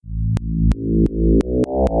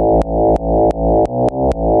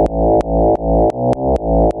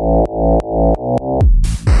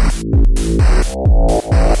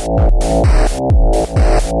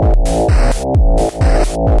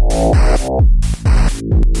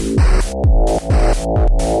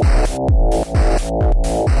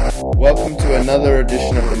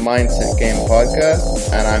Mindset Game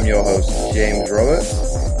Podcast, and I'm your host, James Roberts.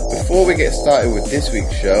 Before we get started with this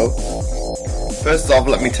week's show, first off,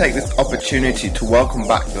 let me take this opportunity to welcome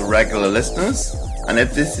back the regular listeners. And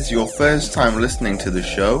if this is your first time listening to the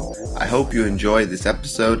show, I hope you enjoy this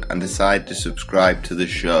episode and decide to subscribe to the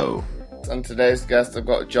show. On today's guest, I've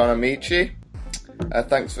got John Amaechi.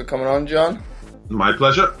 Thanks for coming on, John. My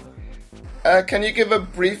pleasure. Can you give a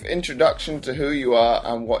brief introduction to who you are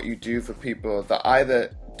and what you do for people that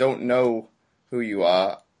either don't know who you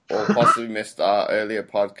are or possibly missed our earlier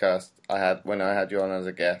podcast when I had you on as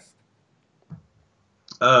a guest?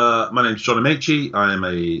 My name's John Amaechi. I am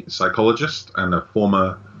a psychologist and a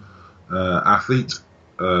former athlete.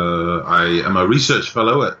 I am a research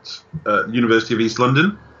fellow at University of East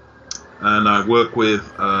London, and I work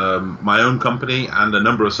with my own company and a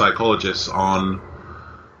number of psychologists on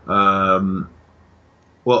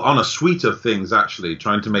a suite of things, actually,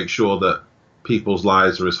 trying to make sure that people's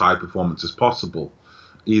lives are as high performance as possible,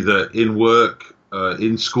 either in work,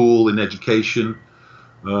 in school, in education,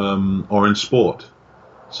 or in sport.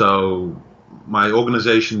 So my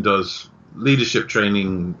organization does leadership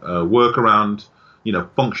training, work around,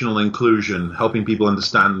 functional inclusion, helping people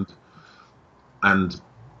understand and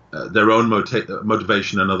their own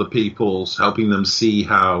motivation and other people's, helping them see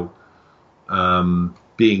how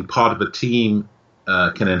being part of a team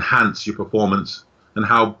can enhance your performance, and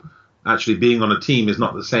how actually being on a team is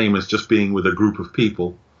not the same as just being with a group of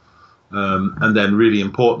people. And then really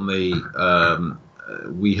importantly,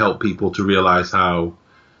 we help people to realize how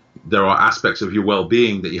there are aspects of your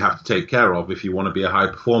well-being that you have to take care of if you want to be a high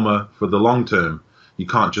performer for the long term. You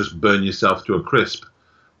can't just burn yourself to a crisp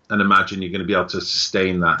and imagine you're going to be able to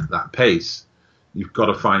sustain that pace. You've got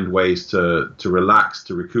to find ways to relax,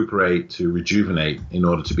 to recuperate, to rejuvenate in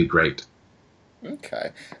order to be great. Okay.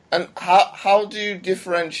 And how do you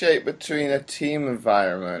differentiate between a team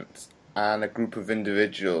environment and a group of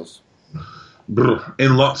individuals?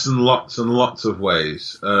 In lots and lots and lots of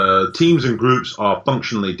ways. Teams and groups are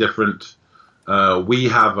functionally different. We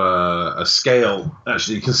have a scale,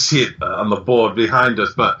 actually you can see it on the board behind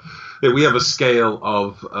us, but we have a scale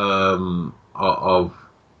of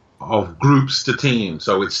groups to teams.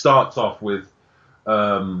 So it starts off with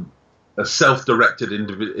a self-directed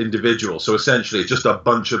individual. So essentially just a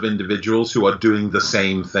bunch of individuals who are doing the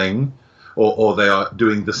same thing, or they are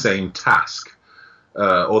doing the same task,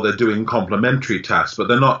 or they're doing complementary tasks, but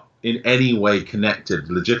they're not in any way connected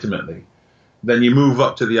legitimately. Then you move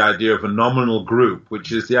up to the idea of a nominal group,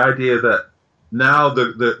 which is the idea that now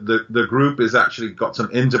the group has actually got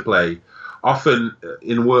some interplay. Often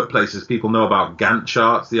in workplaces, people know about Gantt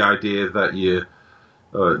charts, the idea that your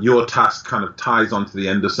task kind of ties onto the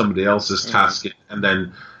end of somebody else's task, and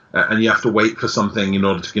then and you have to wait for something in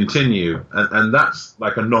order to continue. And that's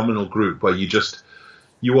like a nominal group where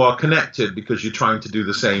you are connected because you're trying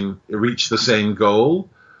to reach the same goal.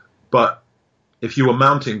 But if you were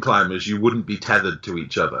mountain climbers, you wouldn't be tethered to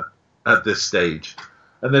each other at this stage.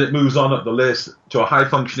 And then it moves on up the list to a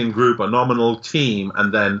high-functioning group, a nominal team,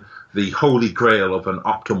 and then the holy grail of an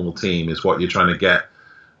optimal team is what you're trying to get.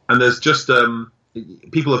 And there's just,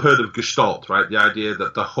 people have heard of Gestalt, right? The idea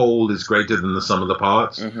that the whole is greater than the sum of the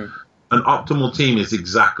parts. Mm-hmm. An optimal team is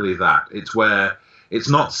exactly that. It's where it's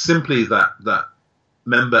not simply that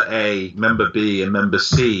member A, member B, and member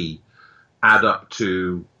C add up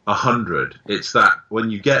to 100. It's that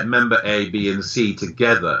when you get member A, B, and C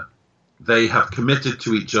together, they have committed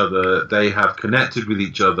to each other, they have connected with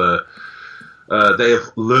each other, they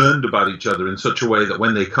have learned about each other in such a way that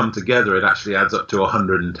when they come together, it actually adds up to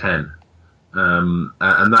 110. And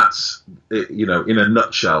that's, in a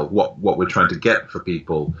nutshell, what we're trying to get for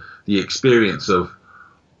people, the experience of,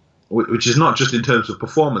 which is not just in terms of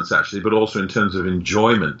performance, actually, but also in terms of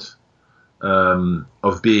enjoyment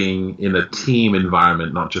of being in a team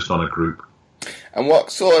environment, not just on a group. And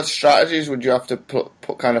what sort of strategies would you have to put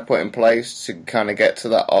in place to kind of get to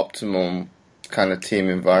that optimum kind of team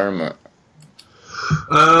environment?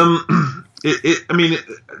 To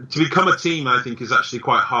become a team, I think, is actually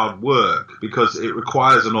quite hard work because it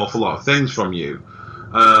requires an awful lot of things from you.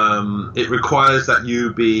 It requires that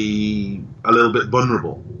you be a little bit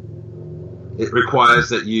vulnerable. It requires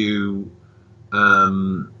that you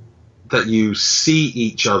see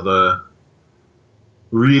each other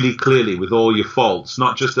really clearly with all your faults,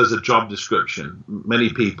 not just as a job description. Many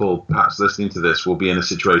people, perhaps listening to this, will be in a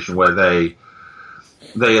situation where they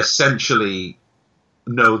essentially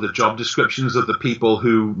know the job descriptions of the people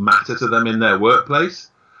who matter to them in their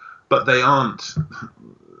workplace, but they don't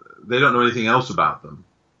know anything else about them.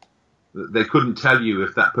 They couldn't tell you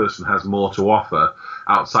if that person has more to offer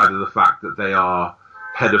outside of the fact that they are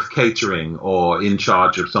head of catering or in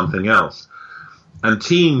charge of something else. And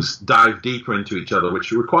teams dive deeper into each other,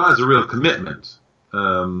 which requires a real commitment.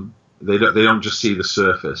 They don't just see the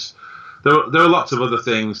surface. There are lots of other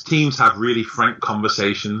things. Teams have really frank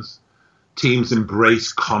conversations. Teams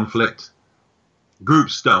embrace conflict.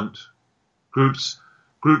 Groups don't. Groups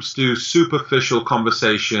do superficial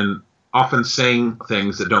conversation, often saying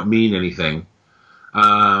things that don't mean anything.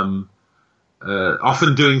 Often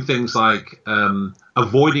doing things like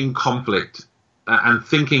avoiding conflict and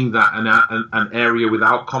thinking that an area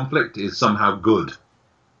without conflict is somehow good.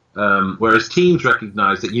 Whereas teams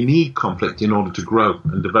recognize that you need conflict in order to grow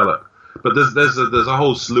and develop. But there's a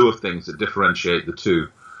whole slew of things that differentiate the two.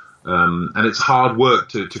 And it's hard work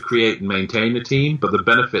to create and maintain a team, but the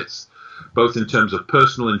benefits, both in terms of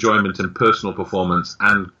personal enjoyment and personal performance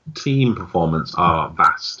and team performance, are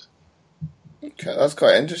vast. Okay, that's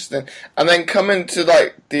quite interesting. And then coming to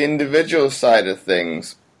like the individual side of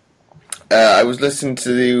things, I was listening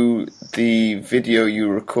to the video you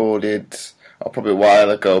recorded probably a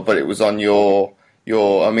while ago, but it was on your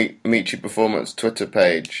Amaechi Performance Twitter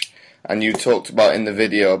page, and you talked about in the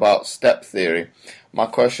video about step theory. My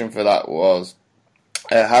question for that was,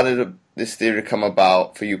 how did this theory come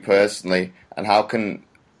about for you personally, and how can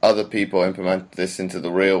other people implement this into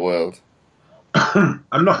the real world? I'm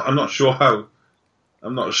not sure how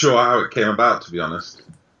it came about, to be honest.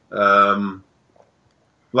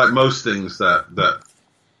 Like most things that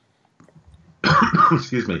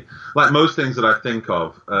excuse me, like most things that I think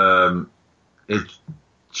of, I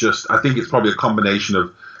think it's probably a combination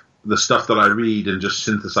of the stuff that I read and just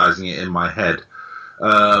synthesizing it in my head.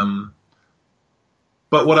 But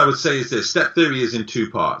what I would say is this: step theory is in two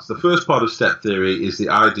parts. The first part of step theory is the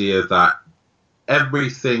idea that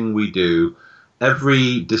everything we do,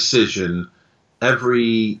 every decision,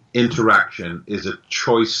 every interaction is a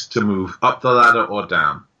choice to move up the ladder or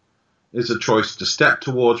down. Is a choice to step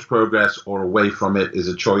towards progress or away from it. Is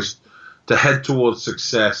a choice to head towards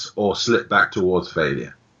success or slip back towards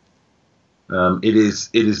failure. It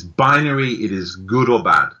is binary. It is good or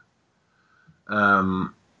bad,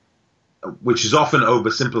 which is often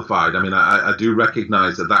oversimplified. I mean, I do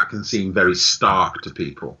recognize that can seem very stark to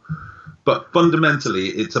people. But fundamentally,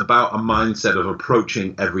 it's about a mindset of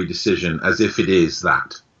approaching every decision as if it is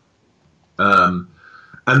that. And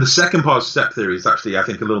the second part of step theory is actually, I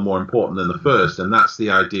think, a little more important than the first, and that's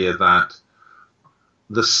the idea that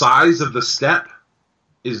the size of the step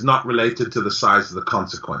is not related to the size of the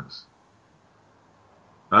consequence.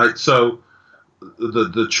 Right? So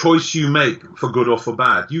the choice you make, for good or for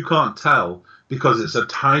bad, you can't tell because it's a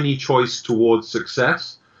tiny choice towards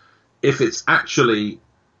success if it's actually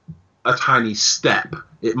a tiny step.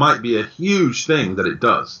 It might be a huge thing that it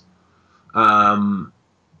does. I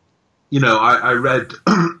read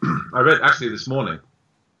I read actually this morning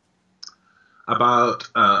about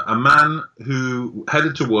a man who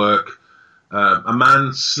headed to work. A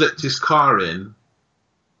man slipped his car in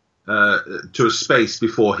to a space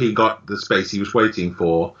before he got the space he was waiting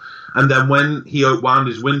for, and then when he wound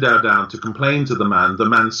his window down to complain to the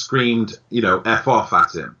man screamed, "F off"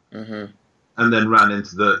 at him. Mm-hmm. And then ran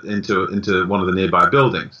into one of the nearby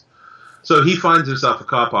buildings. So he finds himself a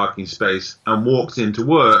car parking space and walks into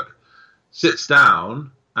work, sits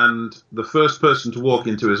down, and the first person to walk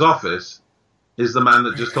into his office is the man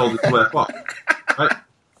that just told him to F off. Right?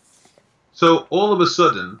 So all of a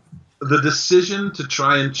sudden, the decision to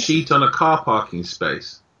try and cheat on a car parking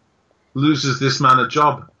space loses this man a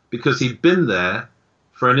job because he'd been there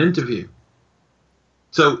for an interview.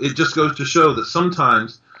 So it just goes to show that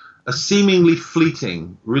sometimes a seemingly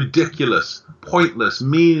fleeting, ridiculous, pointless,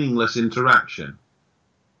 meaningless interaction,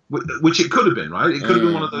 which it could have been, right? It could have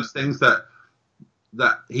been one of those things that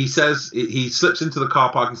he says, he slips into the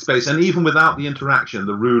car parking space, and even without the interaction,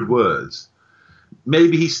 the rude words,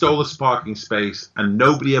 maybe he stole a parking space and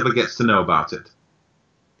nobody ever gets to know about it.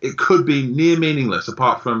 It could be near meaningless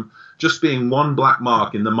apart from just being one black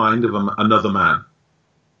mark in the mind of another man.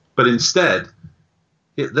 But instead,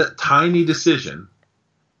 that tiny decision,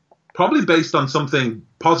 probably based on something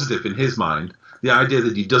positive in his mind, the idea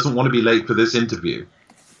that he doesn't want to be late for this interview,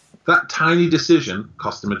 that tiny decision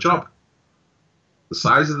cost him a job. The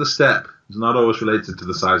size of the step is not always related to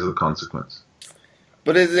the size of the consequence.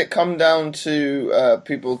 But does it come down to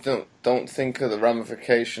people don't think of the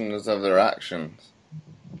ramifications of their actions?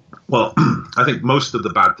 Well, I think most of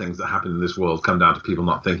the bad things that happen in this world come down to people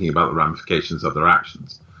not thinking about the ramifications of their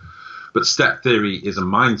actions. But step theory is a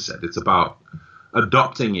mindset. It's about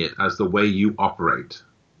adopting it as the way you operate.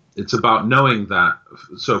 It's about knowing that.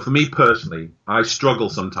 So for me personally, I struggle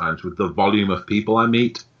sometimes with the volume of people I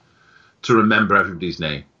meet to remember everybody's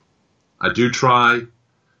name. I do try,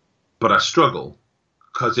 but I struggle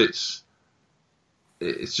because it's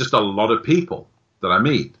just a lot of people that I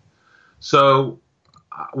meet. So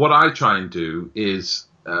what I try and do is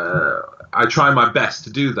I try my best to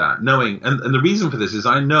do that, knowing, and the reason for this is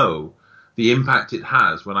I know the impact it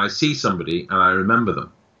has when I see somebody and I remember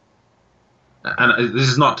them. And this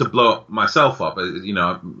is not to blow myself up,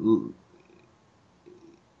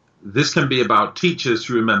 this can be about teachers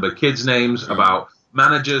who remember kids' names, about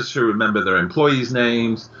managers who remember their employees'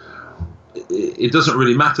 names. It doesn't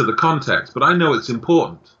really matter the context, but I know it's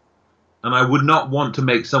important. And I would not want to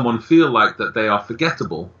make someone feel like that they are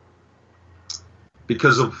forgettable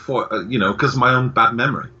because of my own bad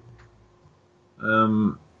memory.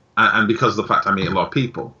 And because of the fact I meet a lot of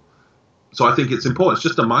people. So I think it's important. It's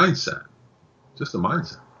just a mindset. Just a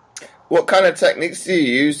mindset. What kind of techniques do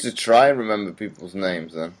you use to try and remember people's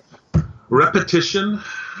names then? Repetition.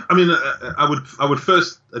 I mean, I would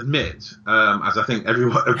first admit, as I think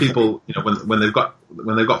people, when they've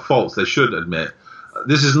got faults, they should admit,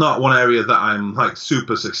 this is not one area that I'm like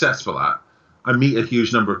super successful at. I meet a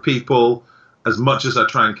huge number of people. As much as I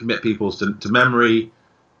try and commit people to memory,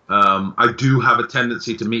 I do have a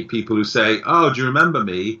tendency to meet people who say, "Oh, do you remember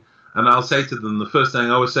me?" And I'll say to them, the first thing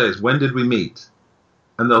I always say is, "When did we meet?"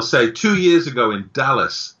 And they'll say, 2 years ago in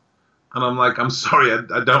Dallas. And I'm like, I'm sorry,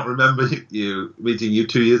 I don't remember meeting you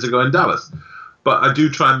 2 years ago in Dallas. But I do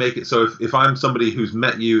try and make it so if I'm somebody who's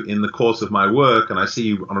met you in the course of my work and I see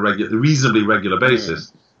you on a reasonably regular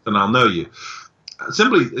basis, then I'll know you.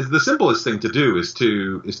 The simplest thing to do is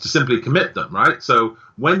to simply commit them, right? So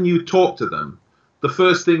when you talk to them, the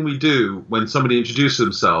first thing we do when somebody introduces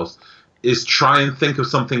themselves is try and think of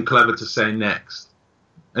something clever to say next.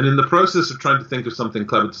 And in the process of trying to think of something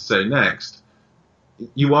clever to say next,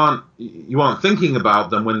 you aren't thinking about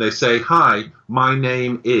them when they say, "Hi, my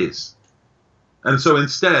name is." And so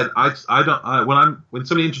instead, when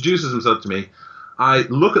somebody introduces themselves to me, I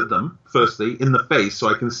look at them firstly in the face so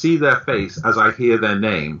I can see their face as I hear their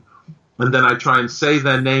name, and then I try and say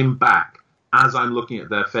their name back as I'm looking at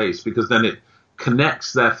their face, because then it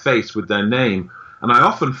connects their face with their name. And I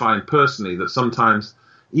often find personally that sometimes,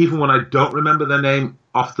 even when I don't remember their name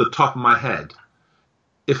off the top of my head,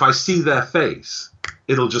 if I see their face,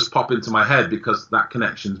 it'll just pop into my head because that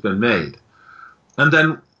connection's been made. And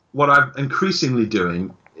then what I'm increasingly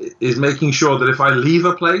doing is making sure that if I leave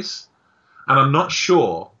a place and I'm not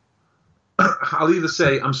sure, I'll either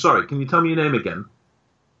say, "I'm sorry, can you tell me your name again?"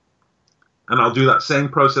 And I'll do that same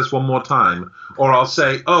process one more time. Or I'll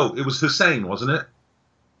say, "Oh, it was Hussein, wasn't it?"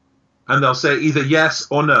 And they'll say either yes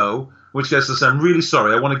or no, in which case they'll say, "I'm really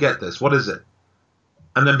sorry, I want to get this. What is it?"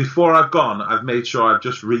 And then before I've gone, I've made sure I've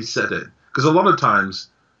just reset it. Because a lot of times,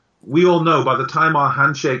 we all know by the time our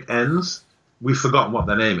handshake ends, we've forgotten what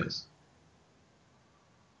their name is.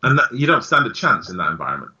 And you don't stand a chance in that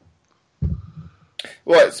environment.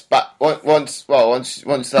 Well, it's once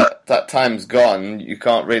that time's gone, you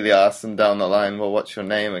can't really ask them down the line, "Well, what's your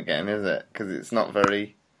name again?" Is it? Because it's not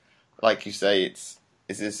very, like you say, it's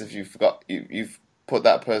as if you've put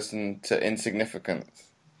that person to insignificance.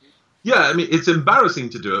 Yeah, I mean, it's embarrassing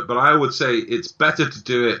to do it, but I would say it's better to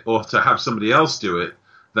do it or to have somebody else do it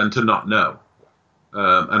than to not know.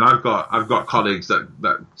 And I've got colleagues that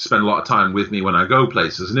spend a lot of time with me when I go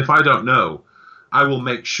places, and if I don't know, I will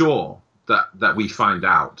make sure that we find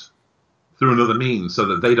out through another means so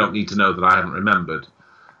that they don't need to know that I haven't remembered.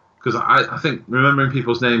 Because I think remembering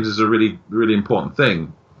people's names is a really, really important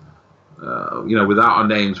thing. Without our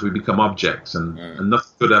names, we become objects, and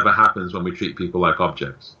nothing good ever happens when we treat people like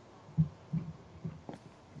objects.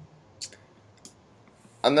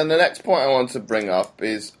 And then the next point I want to bring up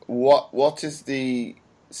is what is the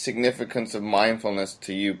significance of mindfulness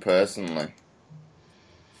to you personally?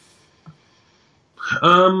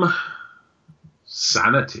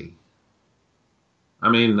 Sanity. I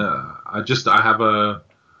mean, I have a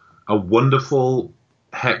wonderful,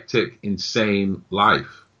 hectic, insane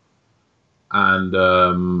life, and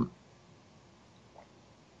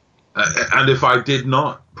if I did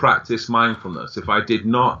not practice mindfulness, if I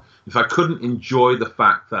couldn't enjoy the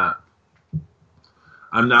fact that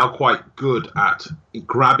I'm now quite good at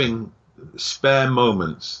grabbing spare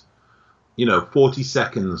moments, 40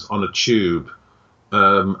 seconds on a tube,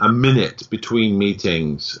 a minute between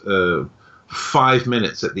meetings, 5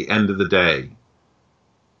 minutes at the end of the day,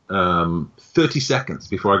 30 seconds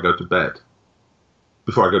before I go to bed,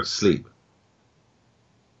 before I go to sleep.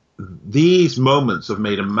 These moments have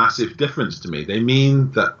made a massive difference to me. They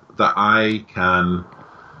mean that I can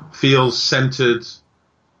feel centered,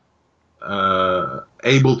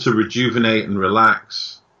 able to rejuvenate and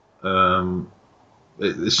relax.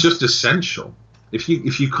 It's just essential. If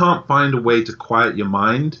you can't find a way to quiet your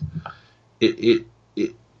mind, it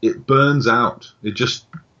burns out. It just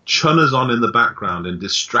chunners on in the background and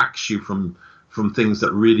distracts you from things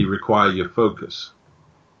that really require your focus.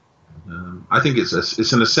 I think it's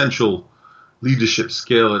an essential leadership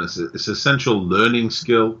skill, and it's an essential learning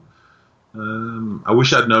skill. I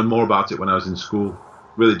wish I'd known more about it when I was in school.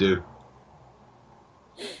 Really do.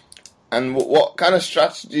 And what kind of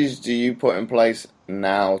strategies do you put in place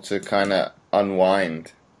now to kind of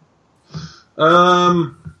unwind?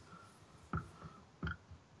 I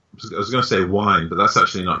was going to say wine, but that's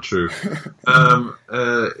actually not true.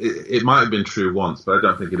 It might have been true once, but I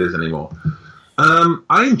don't think it is anymore.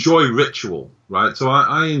 I enjoy ritual, right? So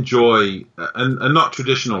I enjoy, and not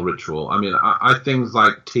traditional ritual. I mean, I things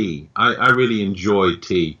like tea. I really enjoy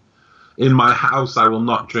tea. In my house, I will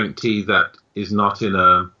not drink tea that is not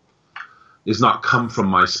come from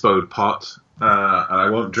my spode pot, and I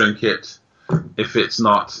won't drink it if it's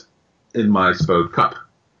not in my spode cup.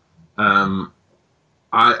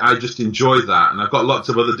 I just enjoy that, and I've got lots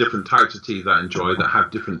of other different types of tea that I enjoy that have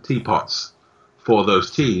different teapots for those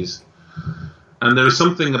teas. And there is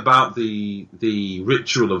something about the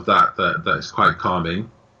ritual of that is quite calming.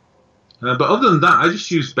 But other than that, I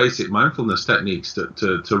just use basic mindfulness techniques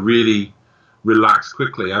to really relax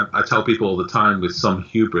quickly. I tell people all the time with some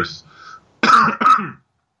hubris,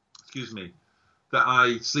 excuse me, that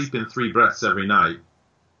I sleep in 3 breaths every night.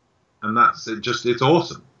 And that's it. It's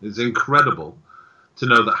awesome. It's incredible to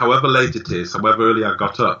know that however late it is, however early I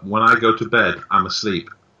got up, when I go to bed, I'm asleep.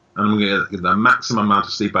 And I'm going to get the maximum amount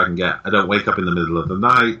of sleep I can get. I don't wake up in the middle of the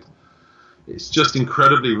night. It's just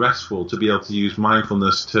incredibly restful to be able to use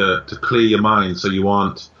mindfulness to clear your mind so you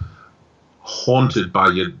aren't haunted by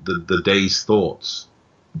the day's thoughts.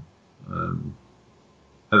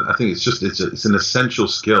 I think it's an essential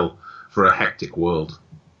skill for a hectic world.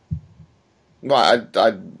 Right,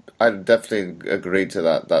 I definitely agree to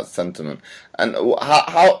that sentiment. And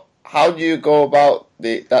how do you go about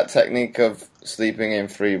that technique of sleeping in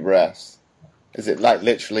 3 breaths? Is it like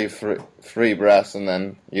literally 3 breaths and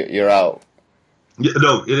then you're out? Yeah,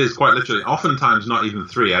 no, it is quite literally. Oftentimes not even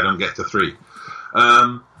 3. I don't get to 3.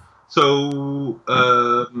 I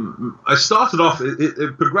started off.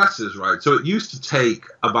 It progresses, right? So it used to take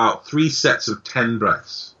about 3 sets of 10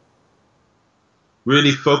 breaths.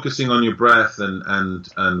 Really focusing on your breath and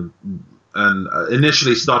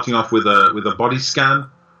initially starting off with a body scan.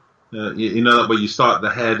 You know that where you start the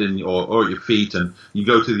head or your feet and you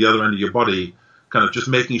go to the other end of your body, kind of just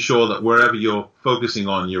making sure that wherever you're focusing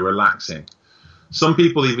on, you're relaxing. Some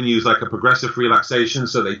people even use like a progressive relaxation,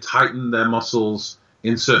 so they tighten their muscles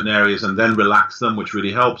in certain areas and then relax them, which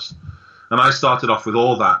really helps. And I started off with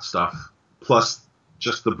all that stuff, plus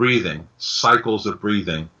just the breathing, cycles of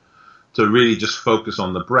breathing, to really just focus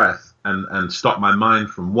on the breath and stop my mind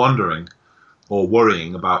from wandering or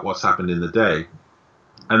worrying about what's happened in the day.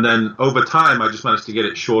 And then over time, I just managed to get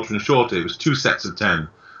it shorter and shorter. It was 2 sets of 10.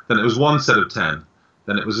 Then it was 1 set of 10.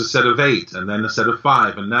 Then it was a set of 8, and then a set of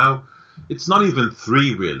 5. And now it's not even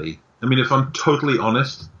 3, really. I mean, if I'm totally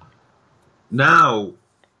honest, now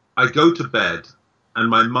I go to bed and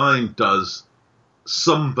my mind does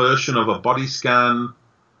some version of a body scan,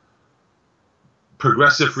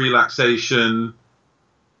 progressive relaxation,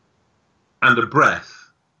 and a breath,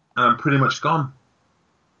 and I'm pretty much gone.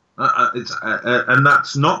 And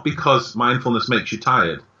that's not because mindfulness makes you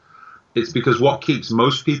tired. It's because what keeps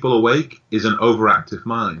most people awake is an overactive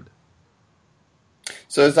mind.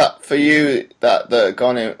 So is that for you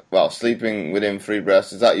sleeping within 3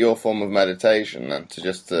 breaths? Is that your form of meditation then?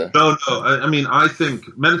 No. I mean, I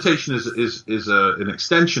think meditation is an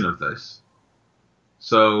extension of this.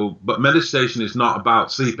 So, but meditation is not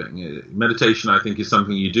about sleeping. Meditation, I think, is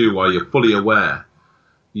something you do while you're fully aware.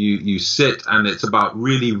 You sit, and it's about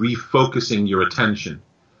really refocusing your attention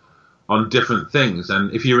on different things.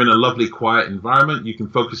 And if you're in a lovely, quiet environment, you can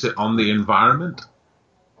focus it on the environment.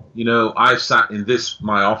 You know, I've sat in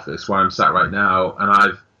my office where I'm sat right now, and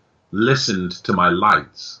I've listened to my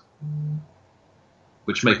lights,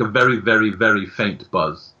 which make a very, very, very faint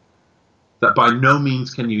buzz that by no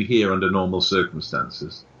means can you hear under normal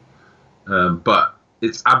circumstances. But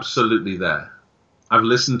it's absolutely there. I've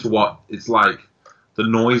listened to what it's like, the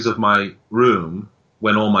noise of my room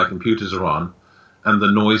when all my computers are on, and the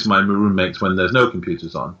noise my room makes when there's no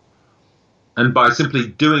computers on. And by simply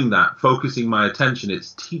doing that, focusing my attention,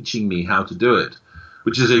 it's teaching me how to do it,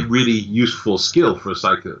 which is a really useful skill for a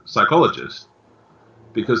psychologist,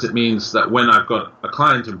 because it means that when I've got a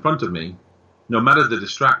client in front of me, no matter the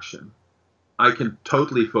distraction, I can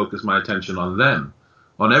totally focus my attention on them,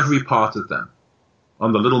 on every part of them,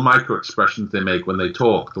 on the little micro expressions they make when they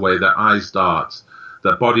talk, the way their eyes dart,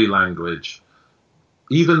 their body language,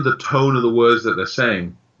 even the tone of the words that they're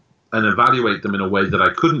saying, and evaluate them in a way that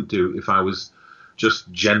I couldn't do if I was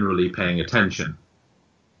just generally paying attention.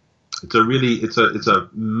 It's a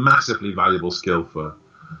massively valuable skill for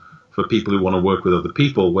people who want to work with other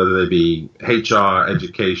people, whether they be HR,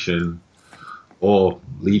 education, or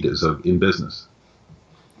leaders in business.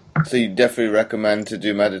 So you definitely recommend to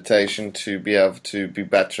do meditation to be able to be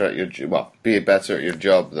better at your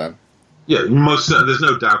job then? Yeah, most certainly. There's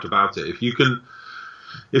no doubt about it. If you can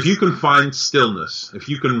find stillness, if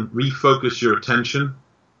you can refocus your attention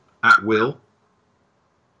at will,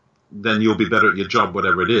 then you'll be better at your job,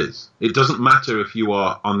 whatever it is. It doesn't matter if you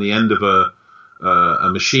are on the end of a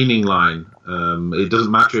machining line. It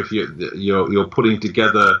doesn't matter if you're putting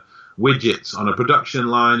together widgets on a production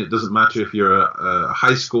line. It doesn't matter if you're a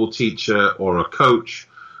high school teacher or a coach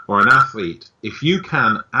or an athlete. If you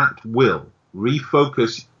can, at will,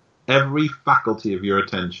 refocus every faculty of your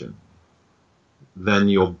attention, then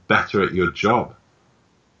you're better at your job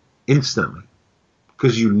instantly,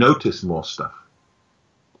 because you notice more stuff.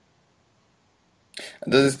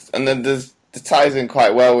 And then it ties in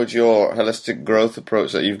quite well with your holistic growth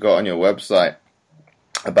approach that you've got on your website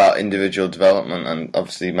about individual development and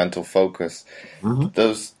obviously mental focus.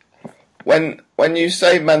 Mm-hmm. When you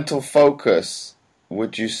say mental focus,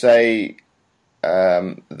 would you say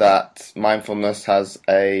that mindfulness has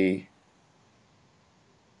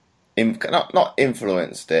not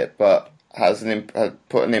influenced it, but has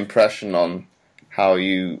put an impression on how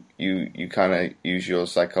you kind of use your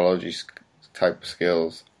psychology type of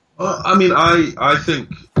skills? I mean, I think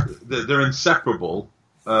that they're inseparable.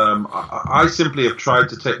 I simply have tried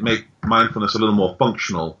to make mindfulness a little more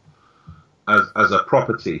functional as a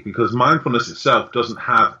property, because mindfulness itself doesn't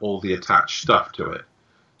have all the attached stuff to it.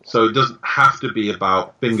 So it doesn't have to be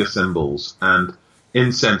about finger symbols and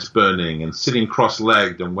incense burning and sitting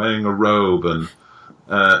cross-legged and wearing a robe and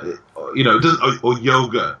it doesn't, or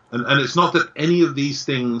yoga. And it's not that any of these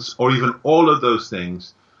things, or even all of those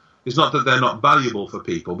things, it's not that they're not valuable for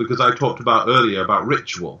people, because I talked about earlier about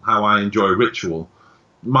ritual, how I enjoy ritual.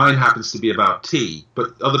 Mine happens to be about tea,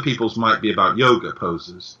 but other people's might be about yoga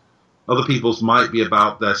poses. Other people's might be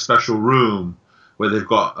about their special room where they've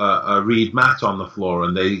got a reed mat on the floor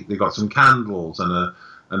and they got some candles and a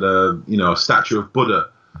statue of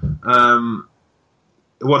Buddha.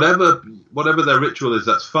 Whatever their ritual is,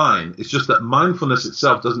 that's fine. It's just that mindfulness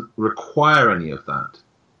itself doesn't require any of that.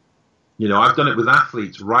 I've done it with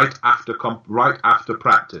athletes right after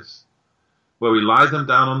practice, where we lie them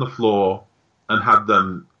down on the floor and have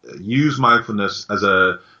them use mindfulness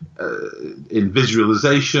in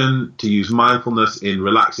visualization, to use mindfulness in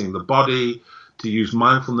relaxing the body, to use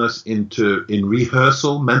mindfulness in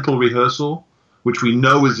rehearsal, mental rehearsal, which we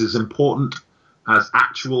know is as important as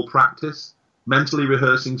actual practice. Mentally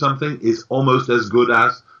rehearsing something is almost as good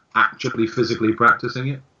as actually physically practicing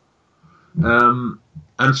it.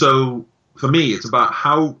 And so for me, it's about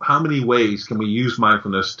how many ways can we use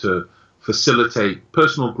mindfulness to facilitate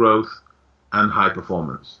personal growth and high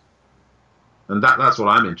performance. And that's what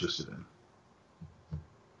I'm interested in.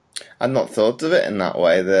 I've not thought of it in that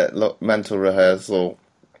way, mental rehearsal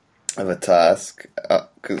of a task.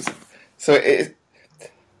 Is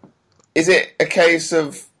it a case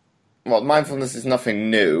of, mindfulness is nothing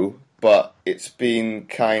new, but it's been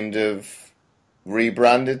kind of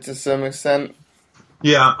rebranded to some extent?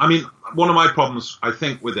 Yeah, I mean, one of my problems, I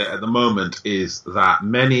think, with it at the moment is that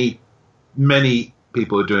many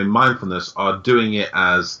people who are doing mindfulness are doing it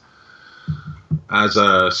as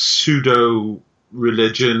a pseudo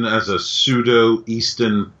religion, as a pseudo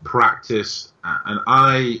Eastern practice,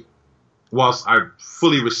 and whilst I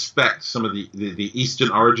fully respect some of the Eastern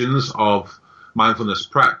origins of mindfulness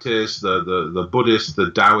practice, the Buddhist,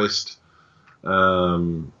 the Taoist,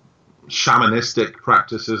 shamanistic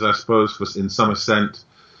practices, I suppose, in some extent,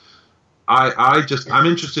 I'm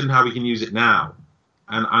interested in how we can use it now.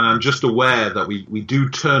 And I'm just aware that we do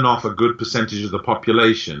turn off a good percentage of the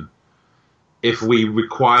population if we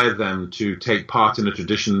require them to take part in a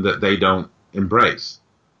tradition that they don't embrace.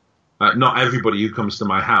 Not everybody who comes to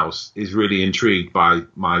my house is really intrigued by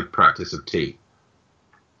my practice of tea.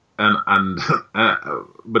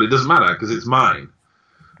 But it doesn't matter because it's mine.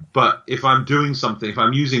 But if I'm doing something, if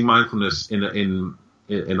I'm using mindfulness in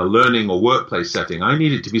a learning or workplace setting, I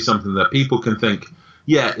need it to be something that people can think,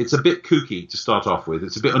 yeah, it's a bit kooky to start off with.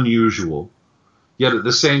 It's a bit unusual. Yet at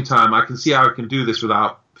the same time, I can see how I can do this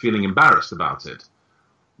without feeling embarrassed about it.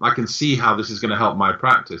 I can see how this is going to help my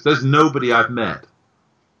practice. There's nobody I've met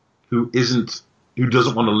who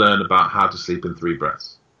doesn't want to learn about how to sleep in 3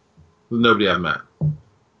 breaths. that nobody I've met.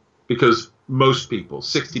 Because most people,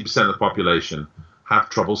 60% of the population, have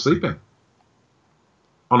trouble sleeping.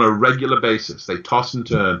 On a regular basis, they toss and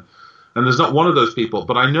turn. And there's not one of those people,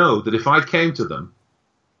 but I know that if I came to them,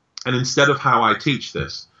 and instead of how I teach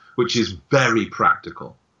this, which is very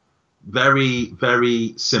practical, very,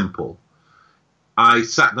 very simple, I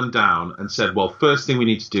sat them down and said, well, first thing we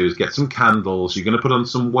need to do is get some candles. You're going to put on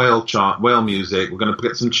some whale music. We're going to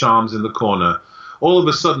get some charms in the corner. All of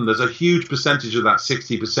a sudden, there's a huge percentage of that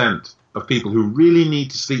 60% of people who really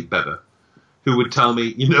need to sleep better who would tell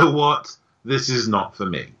me, you know what, this is not for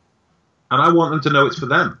me. And I want them to know it's for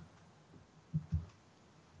them.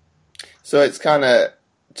 So it's kind of,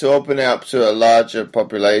 to open it up to a larger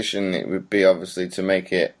population, it would be obviously to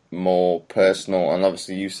make it more personal. And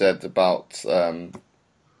obviously you said about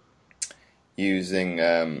using,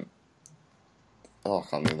 I can't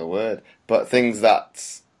think of the word, but things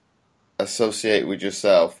that associate with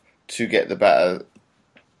yourself to get the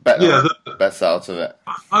best out of it.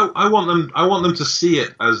 I want them to see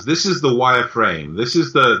it as this is the wireframe. This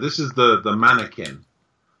is the mannequin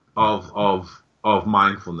of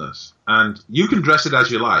mindfulness, and you can dress it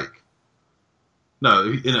as you like.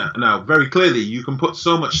 Now, very clearly, you can put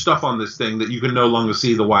so much stuff on this thing that you can no longer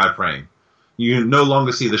see the wireframe. You can no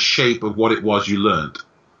longer see the shape of what it was you learned.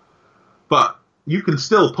 But you can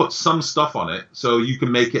still put some stuff on it so you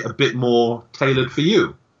can make it a bit more tailored for you,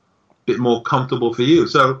 a bit more comfortable for you.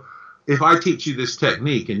 So if I teach you this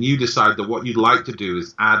technique and you decide that what you'd like to do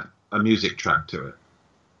is add a music track to it,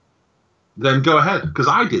 then go ahead, because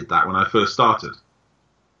I did that when I first started.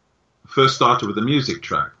 First started with a music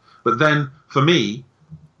track. But then, for me,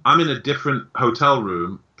 I'm in a different hotel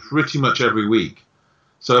room pretty much every week.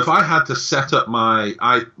 So if I had to set up my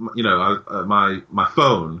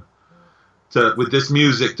phone with this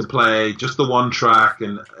music to play, just the one track,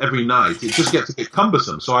 and every night, it just gets a bit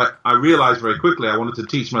cumbersome. So I realized very quickly I wanted to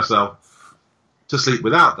teach myself to sleep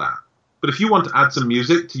without that. But if you want to add some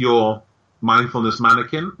music to your mindfulness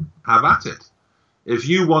mannequin, have at it. If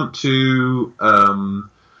you want to burn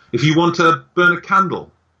a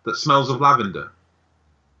candle that smells of lavender,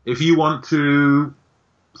 if you want to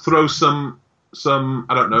throw some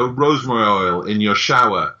rosemary oil in your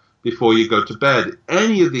shower before you go to bed,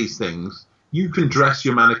 any of these things, you can dress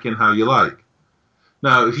your mannequin how you like.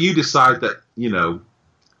 Now, if you decide that you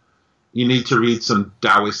need to read some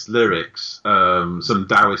Taoist lyrics, some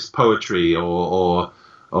Taoist poetry, or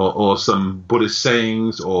some Buddhist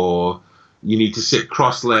sayings, or you need to sit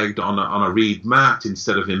cross-legged on a reed mat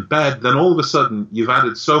instead of in bed, then all of a sudden you've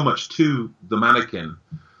added so much to the mannequin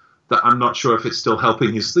that I'm not sure if it's still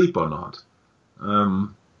helping you sleep or not.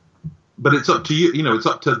 But it's up to you. It's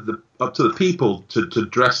up to the people to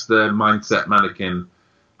dress their mindset mannequin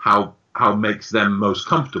how makes them most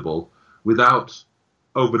comfortable without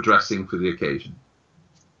overdressing for the occasion.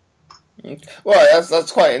 Well,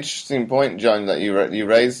 that's quite an interesting point, John, that you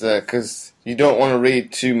raised there, because you don't want to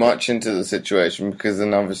read too much into the situation, because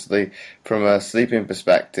then obviously from a sleeping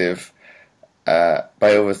perspective, by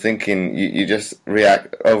overthinking, you just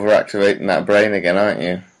overactivating that brain again, aren't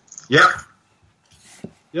you?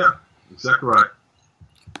 Yeah, exactly right.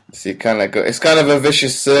 So you kind of it's kind of a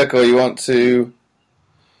vicious circle. You want to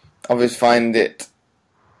obviously find it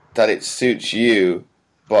that it suits you,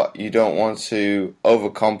 but you don't want to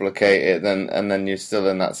overcomplicate it, and then you're still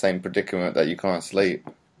in that same predicament that you can't sleep.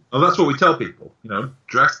 Well, that's what we tell people.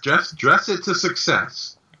 Dress it to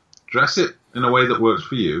success. Dress it in a way that works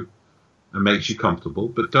for you and makes you comfortable,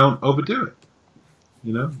 but don't overdo it.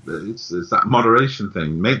 It's that moderation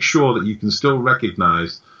thing. Make sure that you can still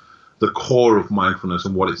recognize the core of mindfulness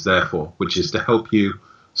and what it's there for, which is to help you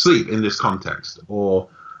sleep in this context. Or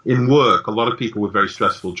in work, a lot of people with very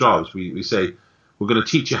stressful jobs, we say, we're going to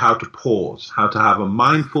teach you how to pause, how to have a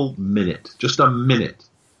mindful minute, just a minute.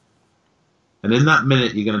 And in that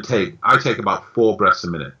minute, I take about 4 breaths a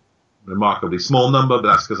minute. Remarkably small number, but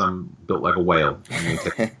that's because I'm built like a whale. I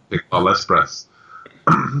take a lot less breaths.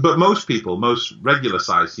 But most people, most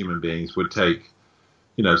regular-sized human beings would take,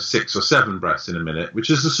 6 or 7 breaths in a minute,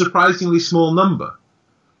 which is a surprisingly small number.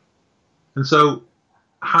 And so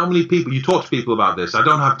how many people, you talk to people about this, I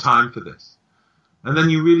don't have time for this. And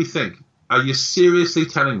then you really think, are you seriously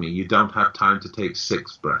telling me you don't have time to take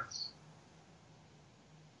 6 breaths?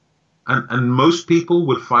 And most people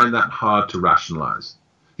would find that hard to rationalize.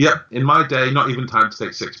 Yep, in my day, not even time to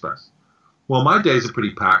take 6 breaths. Well, my days are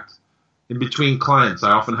pretty packed. In between clients,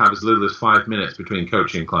 I often have as little as 5 minutes between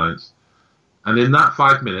coaching clients. And in that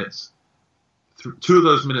 5 minutes, 2 of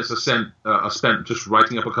those minutes are spent just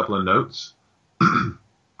writing up a couple of notes,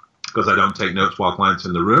 because I don't take notes while clients are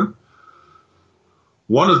in the room.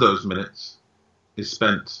 1 of those minutes is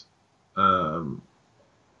spent in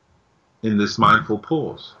this mindful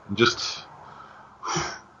pause, and just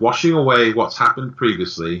washing away what's happened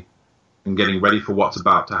previously and getting ready for what's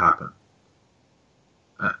about to happen.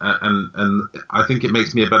 And I think it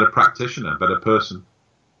makes me a better practitioner, a better person.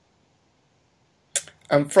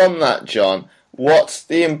 And from that, John, what's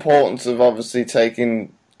the importance of obviously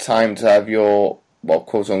taking time to have your, well,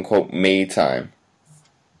 quote-unquote, me time?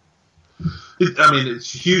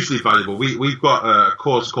 It's hugely valuable. We've got a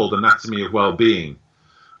course called Anatomy of Wellbeing,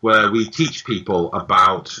 where we teach people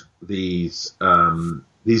about these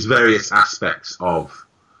various aspects of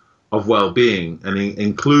well-being, and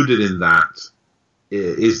included in that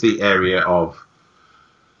is the area of,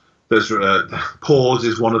 there's pause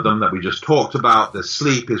is one of them that we just talked about. There's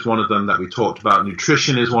sleep is one of them that we talked about.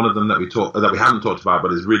 Nutrition is one of them that we haven't talked about,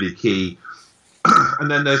 but is really key. And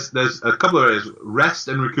then there's a couple of areas, rest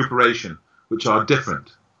and recuperation, which are different.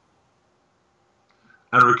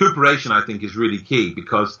 And recuperation, I think, is really key,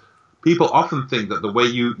 because people often think that the way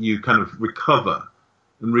you kind of recover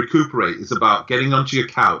and recuperate is about getting onto your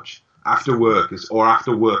couch after work or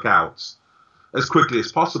after workouts as quickly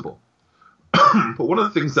as possible. But one of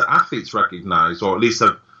the things that athletes recognize, or at least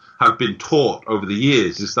have been taught over the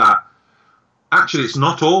years, is that actually it's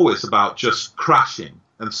not always about just crashing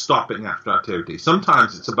and stopping after activity.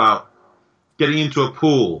 Sometimes it's about getting into a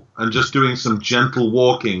pool and just doing some gentle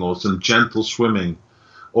walking or some gentle swimming,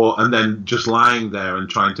 and then just lying there and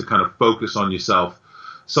trying to kind of focus on yourself.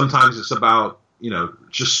 Sometimes it's about,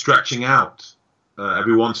 just stretching out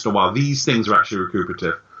every once in a while. These things are actually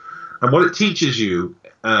recuperative. And what it teaches you,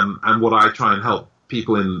 and what I try and help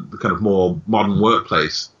people in the kind of more modern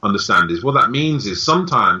workplace understand, is what that means is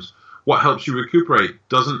sometimes what helps you recuperate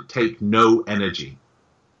doesn't take no energy.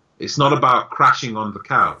 It's not about crashing on the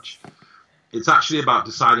couch. It's actually about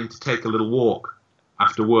deciding to take a little walk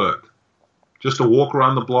after work. Just a walk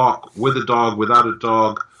around the block, with a dog, without a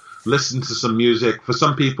dog, listen to some music. For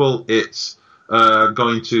some people, it's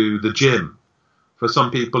going to the gym. For some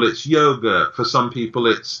people, it's yoga. For some people,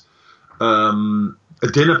 it's a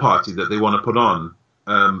dinner party that they want to put on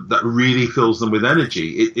that really fills them with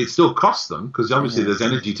energy. It still costs them, because obviously there's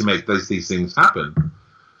energy to make these things happen.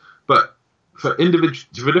 But for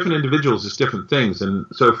different individuals, it's different things. And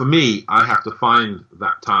so for me, I have to find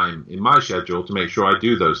that time in my schedule to make sure I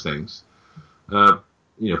do those things.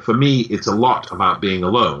 For me, it's a lot about being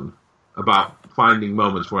alone, about finding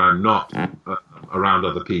moments where I'm not around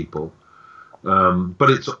other people.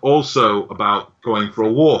 But it's also about going for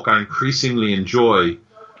a walk. I increasingly enjoy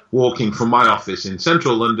walking from my office in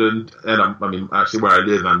central London, and actually where I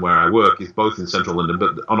live and where I work is both in central London,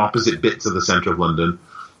 but on opposite bits of the centre of London.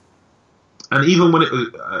 And even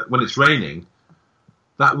when it's raining,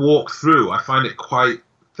 that walk through, I find it quite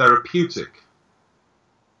therapeutic.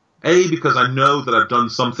 A, because I know that I've done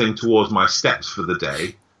something towards my steps for the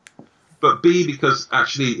day, but B, because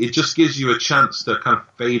actually it just gives you a chance to kind of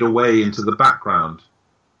fade away into the background,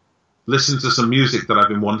 listen to some music that I've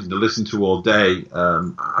been wanting to listen to all day.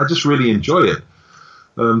 I just really enjoy it.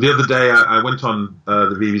 The other day I went on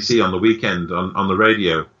the BBC on the weekend on the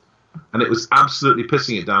radio, and it was absolutely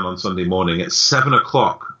pissing it down on Sunday morning at 7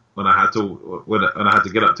 o'clock when I had to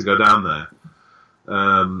get up to go down there.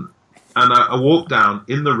 And I walked down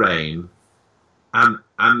in the rain, and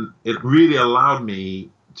it really allowed me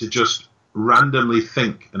to just randomly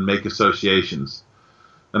think and make associations.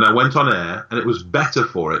 And I went on air, and it was better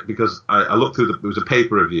for it, because I looked through it was a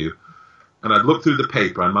paper review, and I'd looked through the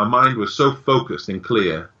paper, and my mind was so focused and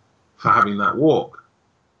clear for having that walk.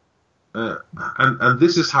 And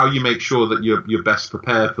this is how you make sure that you're best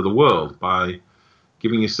prepared for the world, by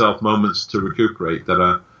giving yourself moments to recuperate that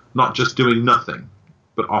are not just doing nothing,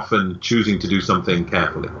 but often choosing to do something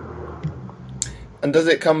carefully. And does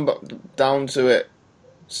it come down to it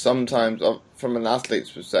sometimes, from an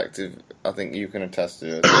athlete's perspective, I think you can attest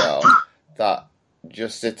to it as well, that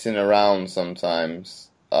just sitting around sometimes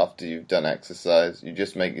after you've done exercise, you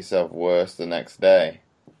just make yourself worse the next day,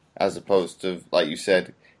 as opposed to, like you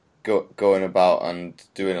said, going about and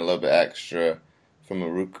doing a little bit extra from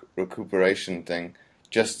a recuperation thing,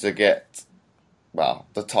 just to get,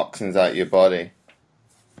 the toxins out of your body?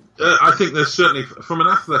 I think there's certainly, from an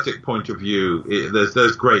athletic point of view,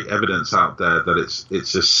 there's great evidence out there that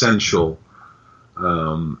it's essential.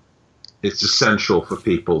 It's essential for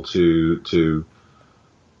people to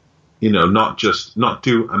not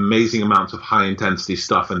do amazing amounts of high intensity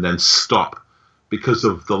stuff and then stop because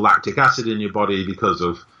of the lactic acid in your body, because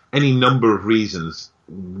of any number of reasons.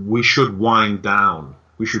 We should wind down.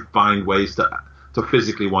 We should find ways to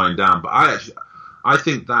physically wind down. But I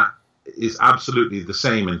think that is absolutely the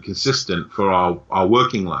same and consistent for our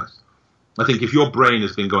working lives. I think if your brain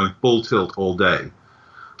has been going full tilt all day,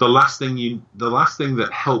 the last thing that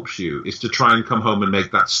helps you is to try and come home and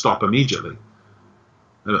make that stop immediately.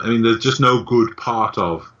 I mean, there's just no good part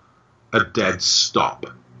of a dead stop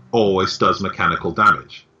always does mechanical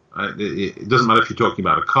damage. Right? It doesn't matter if you're talking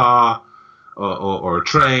about a car or a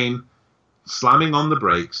train. Slamming on the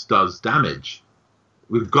brakes does damage.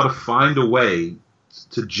 We've got to find a way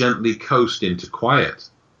to gently coast into quiet.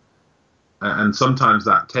 And sometimes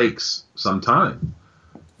that takes some time.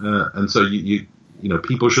 And so you know,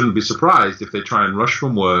 people shouldn't be surprised if they try and rush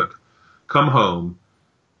from work, come home,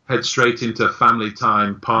 head straight into family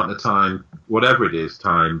time, partner time, whatever it is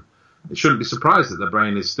time. It shouldn't be surprised that their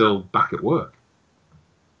brain is still back at work.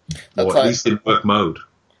 Or at least in work mode.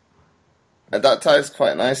 And that ties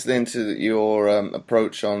quite nicely into your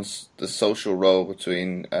approach on the social role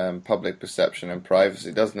between public perception and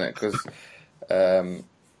privacy, doesn't it? Because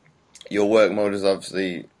your work mode is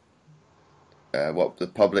obviously what the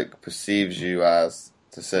public perceives you as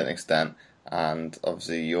to a certain extent, and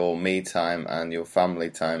obviously your me time and your family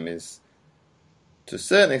time is to a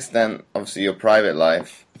certain extent obviously your private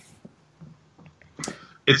life.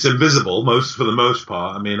 It's invisible for the most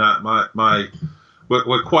part. I mean,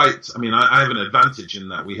 we're quite. I mean, I have an advantage in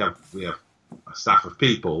that we have a staff of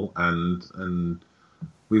people, and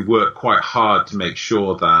we work quite hard to make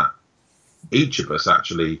sure that each of us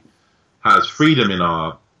actually has freedom in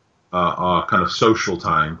our kind of social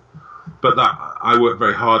time, but that I work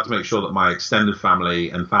very hard to make sure that my extended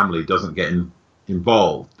family doesn't get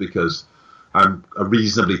involved, because I'm a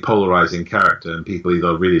reasonably polarizing character, and people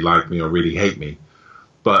either really like me or really hate me.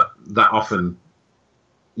 But that often,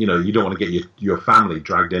 you know, you don't want to get your family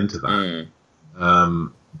dragged into that.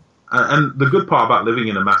 And the good part about living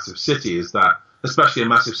in a massive city is that, especially a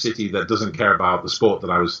massive city that doesn't care about the sport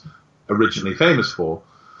that I was originally famous for,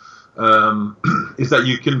 is that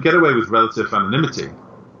you can get away with relative anonymity.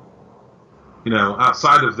 You know,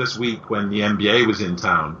 outside of this week when the NBA was in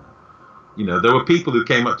town, you know, there were people who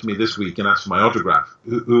came up to me this week and asked for my autograph,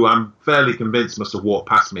 who I'm fairly convinced must have walked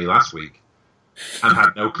past me last week and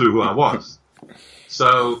had no clue who I was.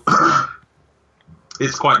 So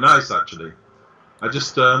it's quite nice, actually. I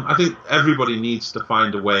think everybody needs to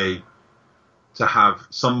find a way to have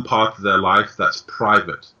some part of their life that's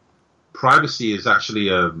private. Privacy is actually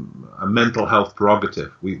a mental health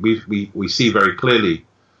prerogative. We see very clearly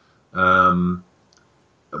part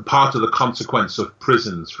of the consequence of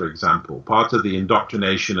prisons, for example, part of the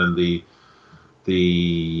indoctrination and the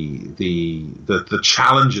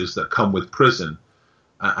challenges that come with prison,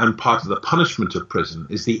 and part of the punishment of prison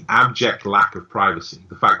is the abject lack of privacy.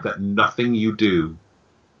 The fact that nothing you do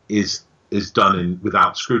is done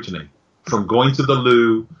without scrutiny. From going to the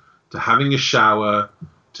loo to having a shower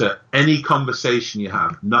to any conversation you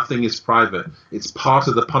have, nothing is private. It's part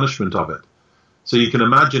of the punishment of it. So you can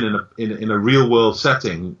imagine in a real world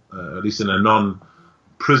setting, at least in a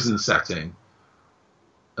non-prison setting,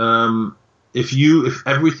 if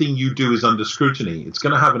everything you do is under scrutiny, it's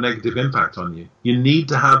going to have a negative impact on you. You need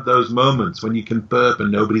to have those moments when you can burp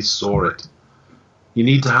and nobody saw it. You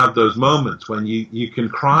need to have those moments when you can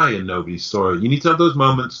cry and nobody saw it. You need to have those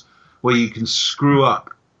moments where you can screw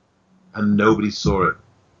up and nobody saw it.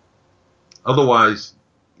 Otherwise,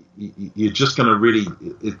 you're just going to really...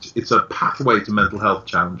 It's a pathway to mental health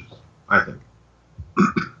challenges, I think.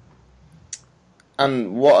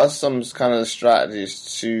 And what are some kind of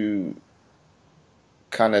strategies to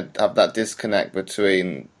kind of have that disconnect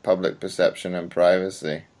between public perception and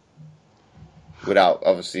privacy without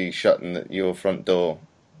obviously shutting your front door?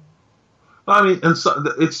 I mean, and so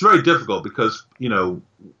it's very difficult because, you know,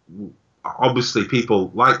 obviously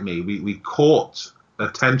people like me, we court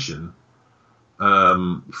attention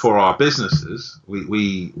for our businesses.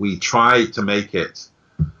 We try to make it,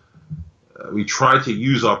 we try to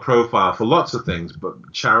use our profile for lots of things,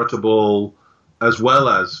 but charitable as well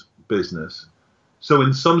as business. So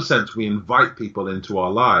in some sense, we invite people into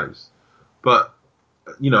our lives. But,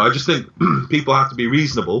 you know, I just think people have to be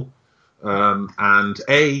reasonable and,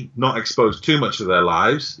 not expose too much of their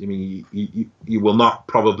lives. I mean, you will not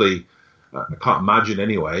probably, I can't imagine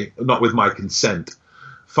anyway, not with my consent,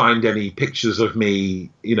 find any pictures of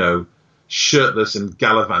me, you know, shirtless and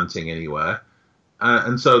gallivanting anywhere.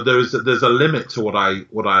 And so there's a limit to what I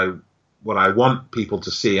want people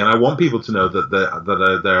to see, and I want people to know that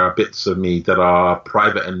there are bits of me that are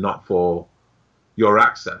private and not for your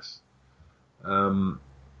access.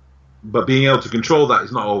 But being able to control that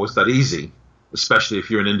is not always that easy, especially if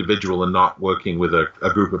you're an individual and not working with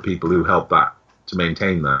a group of people who help that to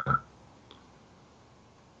maintain that.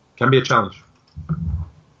 Can be a challenge.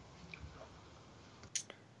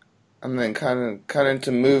 And then kind of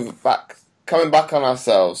to move back coming back on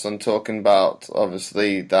ourselves and talking about,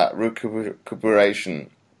 obviously, that recuperation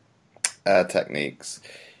techniques,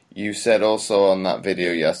 you said also on that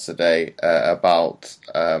video yesterday about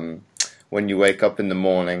when you wake up in the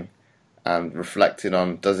morning and reflecting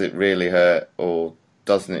on, does it really hurt or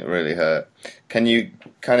doesn't it really hurt? Can you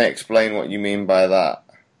kind of explain what you mean by that?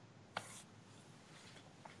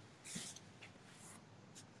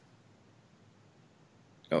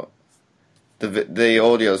 Oh, the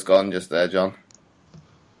audio's gone just there, John.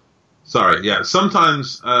 Sorry, yeah.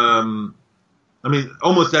 Sometimes, almost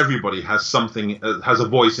everybody has has a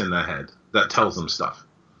voice in their head that tells them stuff.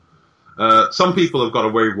 Some people have got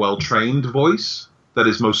a very well-trained voice that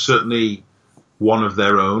is most certainly one of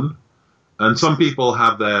their own. And some people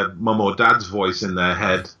have their mum or dad's voice in their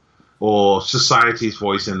head, or society's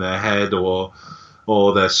voice in their head, or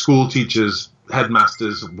their school teacher's,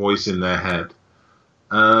 headmaster's voice in their head.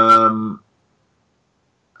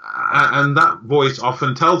 And that voice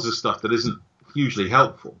often tells us stuff that isn't hugely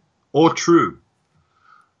helpful or true.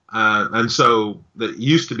 And so it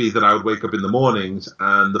used to be that I would wake up in the mornings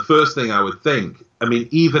and the first thing I would think,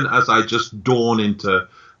 even as I just dawn into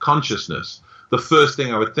consciousness, the first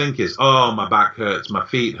thing I would think is, oh, my back hurts, my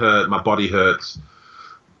feet hurt, my body hurts.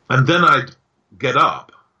 And then I'd get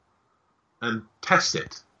up and test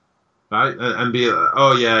it, right? And be,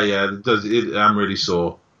 oh, yeah, I'm really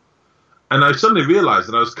sore. And I suddenly realized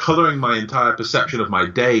that I was coloring my entire perception of my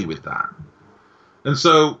day with that. And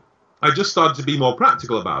so I just started to be more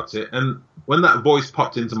practical about it. And when that voice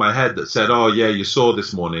popped into my head that said, oh, yeah, you saw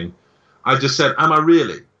this morning, I just said, am I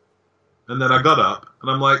really? And then I got up and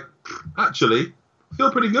I'm like, actually, I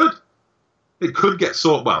feel pretty good. It could get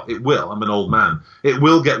sore. Well, it will. I'm an old man. It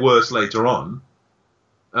will get worse later on.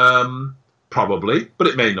 Probably, but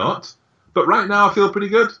it may not. But right now I feel pretty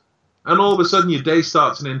good. And all of a sudden your day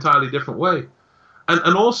starts in an entirely different way.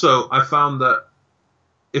 And also I found that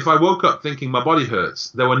if I woke up thinking my body hurts,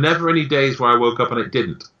 there were never any days where I woke up and it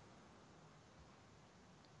didn't.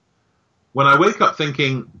 When I wake up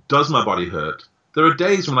thinking, does my body hurt? There are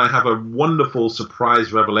days when I have a wonderful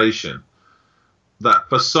surprise revelation that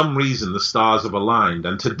for some reason the stars have aligned.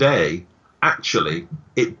 And today, actually,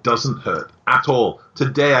 it doesn't hurt at all.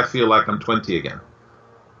 Today I feel like I'm 20 again.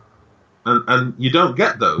 And you don't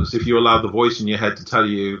get those if you allow the voice in your head to tell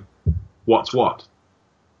you what's what.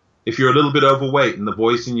 If you're a little bit overweight and the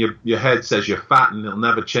voice in your head says you're fat and it'll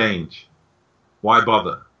never change, why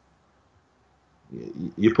bother?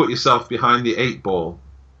 You put yourself behind the 8 ball.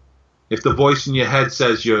 If the voice in your head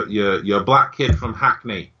says you're a black kid from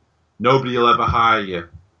Hackney, nobody will ever hire you,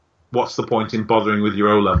 what's the point in bothering with your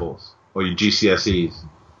O-levels or your GCSEs?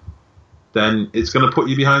 Then it's going to put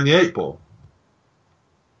you behind the 8 ball.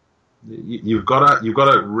 You've got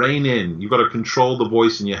to rein in. You've got to control the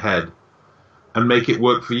voice in your head and make it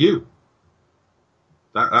work for you.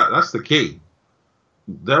 That's the key.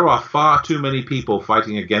 There are far too many people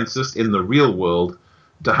fighting against us in the real world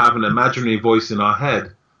to have an imaginary voice in our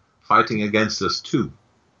head fighting against us too.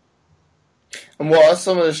 And what are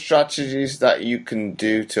some of the strategies that you can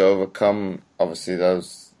do to overcome, obviously,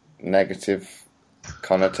 those negative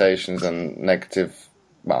connotations and negative,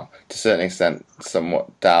 well, to a certain extent,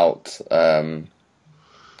 somewhat doubt and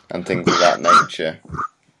things of that nature?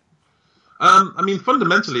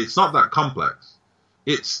 Fundamentally, it's not that complex.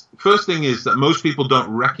 It's first thing is that most people don't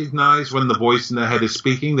recognize when the voice in their head is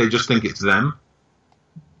speaking. They just think it's them.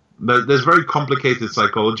 There's very complicated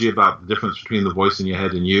psychology about the difference between the voice in your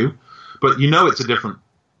head and you, but you know it's a different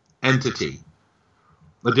entity,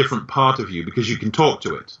 a different part of you, because you can talk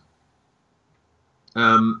to it.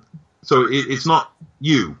 So it's not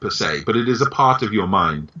you per se, but it is a part of your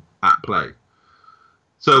mind at play.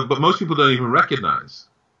 So, but most people don't even recognize.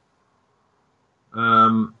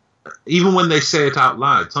 Even when they say it out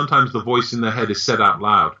loud, sometimes the voice in their head is said out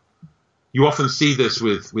loud. You often see this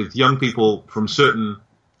with young people from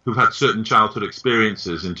who've had certain childhood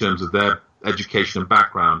experiences in terms of their education and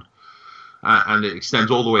background, and it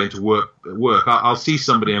extends all the way into work. I'll see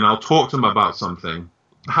somebody and I'll talk to them about something.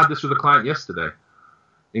 I had this with a client yesterday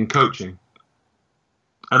in coaching,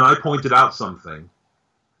 and I pointed out something,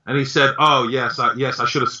 and he said, "Oh yes, I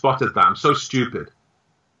should have spotted that. I'm so stupid."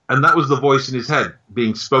 And that was the voice in his head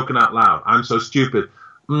being spoken out loud. I'm so stupid.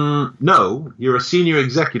 No, you're a senior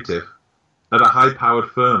executive at a high-powered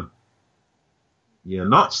firm. You're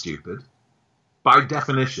not stupid, by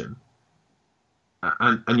definition.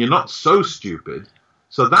 And you're not so stupid,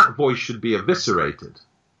 so that voice should be eviscerated.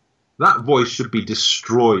 That voice should be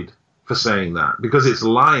destroyed for saying that, because it's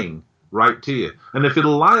lying right to you. And if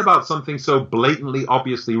it'll lie about something so blatantly,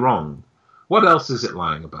 obviously wrong, what else is it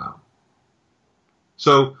lying about?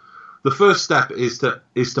 So the first step is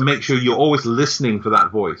to make sure you're always listening for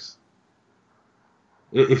that voice.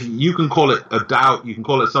 If you can call it a doubt, you can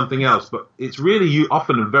call it something else, but it's really you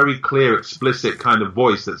often a very clear, explicit kind of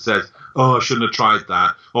voice that says, oh, I shouldn't have tried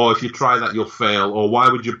that, or if you try that, you'll fail, or why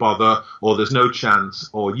would you bother, or there's no chance,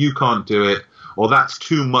 or you can't do it, or that's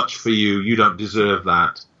too much for you, you don't deserve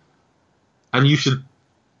that. And you should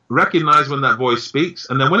recognize when that voice speaks,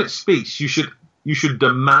 and then when it speaks, you should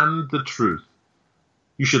demand the truth.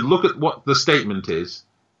 You should look at what the statement is.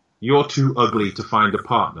 You're too ugly to find a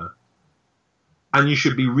partner. And you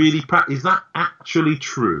should be really is that actually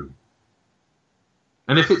true?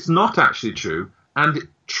 And if it's not actually true, and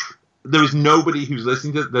there is nobody who's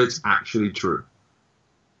listening to it, that it's actually true,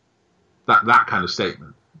 that kind of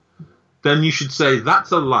statement, then you should say,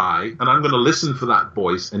 that's a lie, and I'm going to listen for that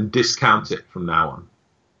voice and discount it from now on.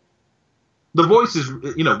 The voice is,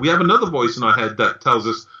 we have another voice in our head that tells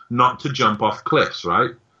us not to jump off cliffs,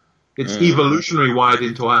 right? It's evolutionary wired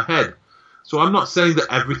into our head. So I'm not saying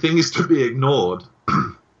that everything is to be ignored.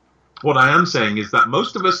 What I am saying is that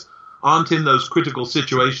most of us aren't in those critical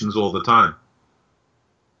situations all the time.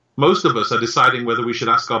 Most of us are deciding whether we should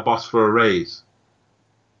ask our boss for a raise.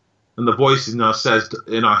 And the voice in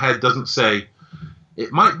our head doesn't say,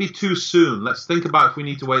 it might be too soon. Let's think about if we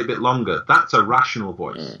need to wait a bit longer. That's a rational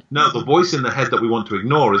voice. No, the voice in the head that we want to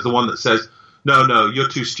ignore is the one that says, no, you're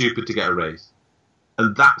too stupid to get a raise.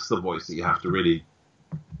 And that's the voice that you have to really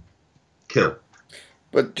kill.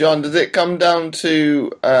 But John, does it come down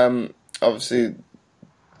to obviously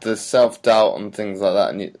the self-doubt and things like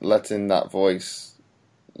that, and letting that voice,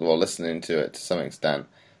 or listening to it to some extent,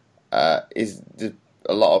 do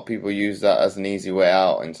a lot of people use that as an easy way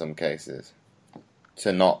out in some cases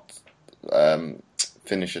to not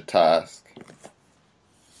finish a task?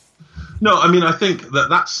 No, I mean, I think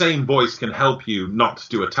that same voice can help you not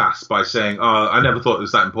do a task by saying, oh, I never thought it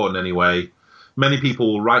was that important anyway. Many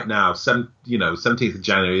people right now, 17th of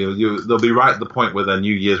January, they'll be right at the point where their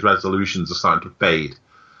New Year's resolutions are starting to fade.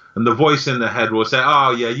 And the voice in their head will say,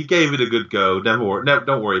 oh, yeah, you gave it a good go. Don't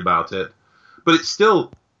worry about it. But it's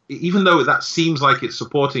still, even though that seems like it's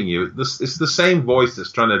supporting you, it's the same voice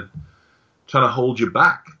that's trying to hold you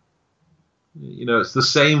back. It's the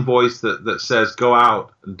same voice that says, go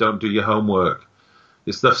out and don't do your homework.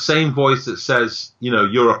 It's the same voice that says,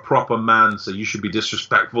 you're a proper man, so you should be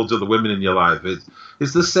disrespectful to the women in your life.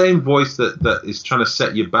 It's the same voice that is trying to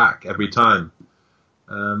set you back every time.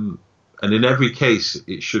 And in every case,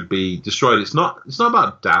 it should be destroyed. It's not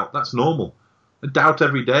about doubt. That's normal. I doubt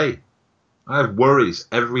every day. I have worries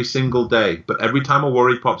every single day. But every time a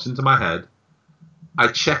worry pops into my head, I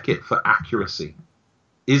check it for accuracy.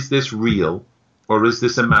 Is this real or is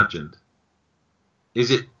this imagined?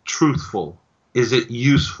 Is it truthful? Is it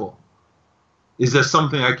useful? Is there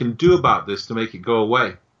something I can do about this to make it go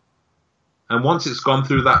away? And once it's gone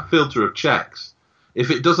through that filter of checks,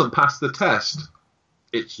 if it doesn't pass the test,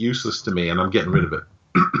 it's useless to me and I'm getting rid of it.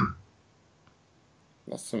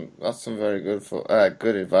 That's some very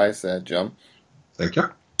good advice there, John. Thank you.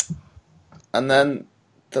 And then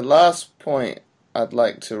the last point I'd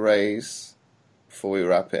like to raise before we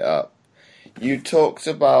wrap it up, you talked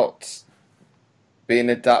about being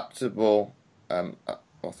adaptable. I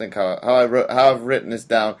think how I've written this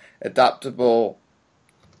down: adaptable,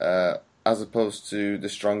 as opposed to the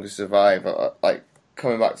strongest survive. Like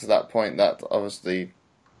coming back to that point that obviously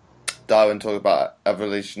Darwin talked about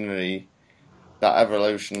evolutionary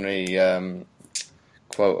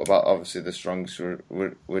quote about obviously the strongest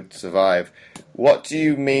would survive. What do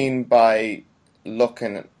you mean by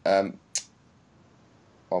looking at?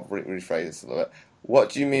 I'll rephrase this a little bit. What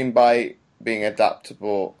do you mean by being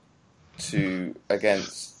adaptable to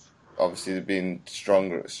against obviously being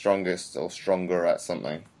strongest or stronger at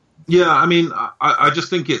something? Yeah, I mean, I just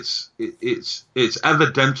think it's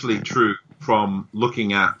evidently true from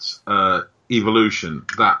looking at evolution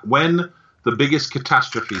that when the biggest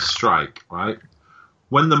catastrophes strike, right,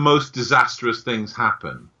 when the most disastrous things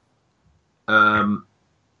happen,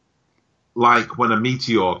 like when a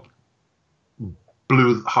meteor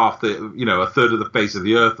blew a third of the face of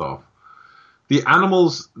the earth off,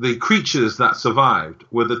 the creatures that survived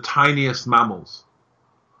were the tiniest mammals,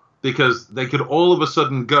 because they could all of a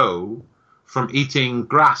sudden go from eating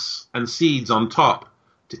grass and seeds on top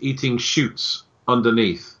to eating shoots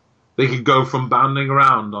underneath. They could go from bounding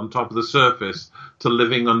around on top of the surface to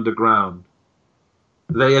living underground.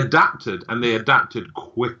 They adapted, and they adapted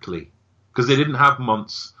quickly, because they didn't have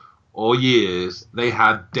months or years. They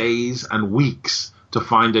had days and weeks to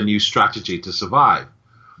find a new strategy to survive.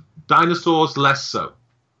 Dinosaurs, less so.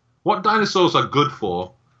 What dinosaurs are good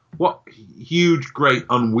for what huge, great,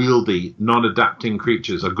 unwieldy, non-adapting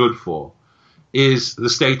creatures are good for is the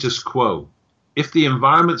status quo. If the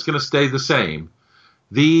environment's going to stay the same,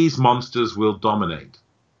 these monsters will dominate.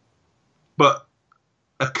 But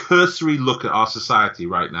a cursory look at our society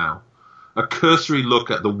right now, a cursory look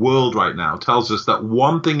at the world right now tells us that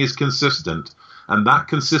one thing is consistent, and that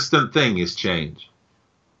consistent thing is change.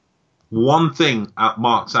 One thing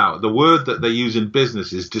marks out. The word that they use in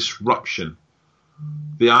business is disruption.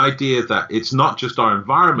 The idea that it's not just our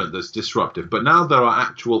environment that's disruptive, but now there are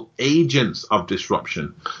actual agents of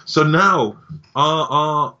disruption. So now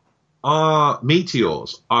our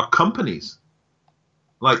meteors are companies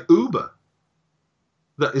like Uber.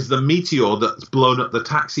 That is the meteor that's blown up the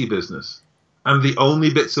taxi business. And the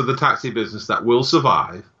only bits of the taxi business that will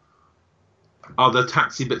survive are the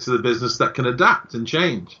taxi bits of the business that can adapt and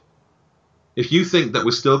change. If you think that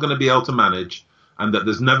we're still going to be able to manage and that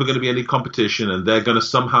there's never going to be any competition and they're going to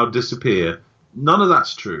somehow disappear, none of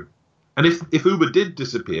that's true. And if Uber did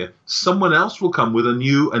disappear, someone else will come with a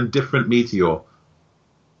new and different meteor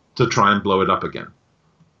to try and blow it up again.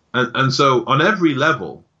 And so on every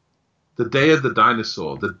level, the day of the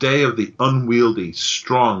dinosaur, the day of the unwieldy,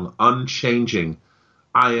 strong, unchanging,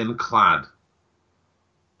 ironclad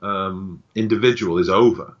individual is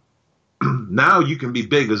over. Now you can be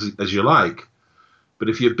big as you like, but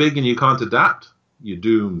if you're big and you can't adapt, you're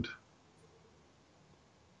doomed.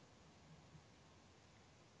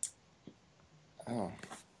 Oh,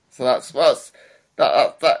 so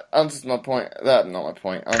that answers my point. That not my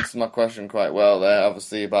point. Answers my question quite well there.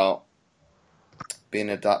 Obviously about being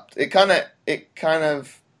adapted. It kind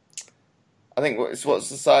of. I think it's what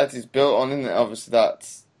society's built on, isn't it? Obviously,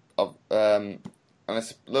 that's and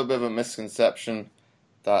it's a little bit of a misconception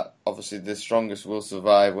that obviously the strongest will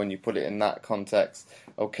survive when you put it in that context.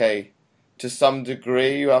 Okay, to some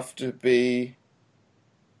degree, you have to be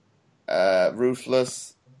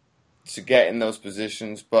ruthless to get in those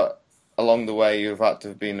positions, but along the way, you've had to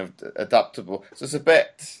have been adaptable. So it's a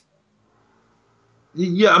bit.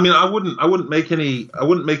 Yeah, I mean, I wouldn't make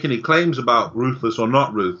any claims about ruthless or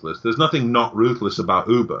not ruthless. There's nothing not ruthless about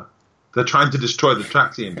Uber. They're trying to destroy the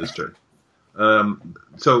taxi industry.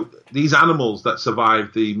 So these animals that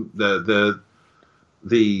survived the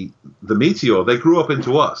meteor, they grew up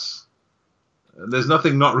into us. There's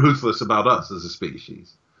nothing not ruthless about us as a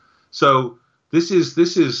species. So this is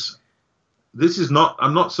not.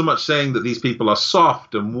 I'm not so much saying that these people are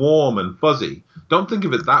soft and warm and fuzzy. Don't think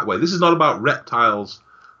of it that way. This is not about reptiles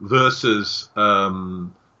versus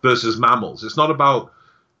mammals. It's not about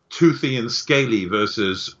toothy and scaly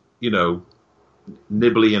versus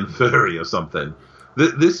nibbly and furry or something.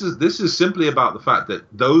 This is simply about the fact that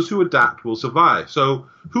those who adapt will survive. So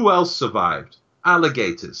who else survived?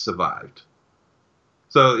 Alligators survived.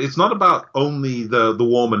 So it's not about only the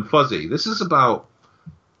warm and fuzzy. This is about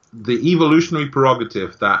the evolutionary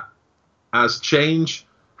prerogative that as change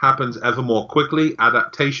happens ever more quickly,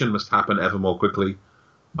 adaptation must happen ever more quickly.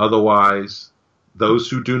 Otherwise, those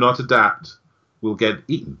who do not adapt will get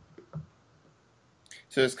eaten.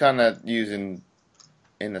 So it's kind of using,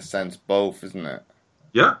 in a sense, both, isn't it?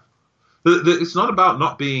 Yeah. It's not about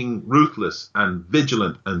not being ruthless and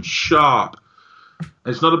vigilant and sharp.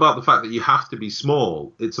 It's not about the fact that you have to be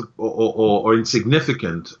small, or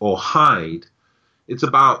insignificant or hide. It's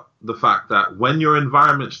about the fact that when your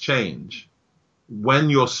environments change, when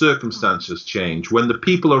your circumstances change, when the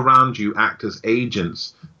people around you act as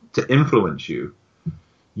agents to influence you,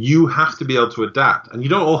 you have to be able to adapt. And you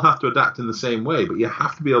don't all have to adapt in the same way, but you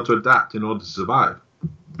have to be able to adapt in order to survive.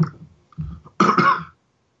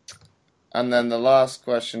 And then the last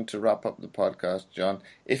question to wrap up the podcast, John.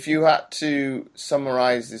 If you had to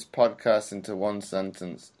summarize this podcast into one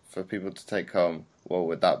sentence for people to take home, what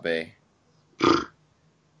would that be?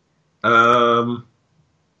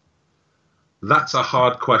 That's a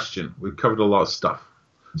hard question. We've covered a lot of stuff.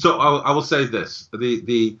 So I will say this.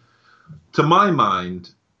 To my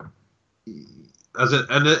mind,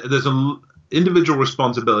 individual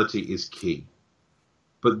responsibility is key.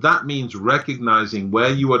 But that means recognizing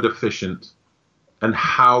where you are deficient and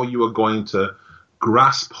how you are going to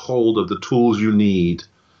grasp hold of the tools you need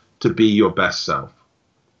to be your best self.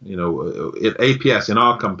 At APS, in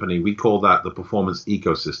our company, we call that the performance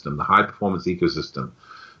ecosystem, the high performance ecosystem.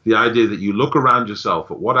 The idea that you look around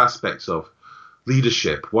yourself at what aspects of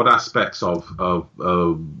leadership, what aspects of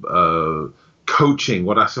coaching,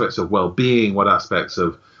 what aspects of well-being, what aspects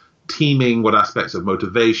of teaming, what aspects of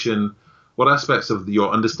motivation, what aspects of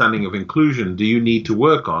your understanding of inclusion do you need to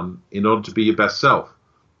work on in order to be your best self?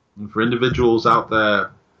 And for individuals out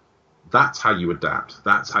there, that's how you adapt.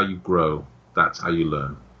 That's how you grow. That's how you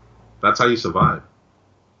learn. That's how you survive.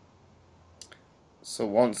 So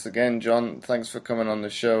once again, John, thanks for coming on the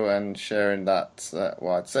show and sharing that,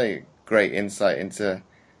 I'd say great insight into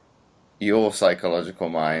your psychological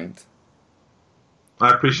mind.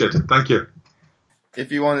 I appreciate it. Thank you.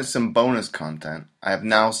 If you wanted some bonus content, I have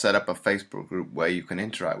now set up a Facebook group where you can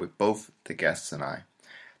interact with both the guests and I.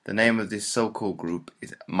 The name of this so-called group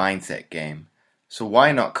is Mindset Game, so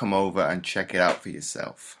why not come over and check it out for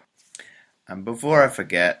yourself? And before I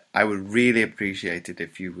forget, I would really appreciate it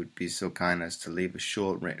if you would be so kind as to leave a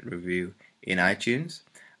short written review in iTunes,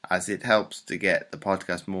 as it helps to get the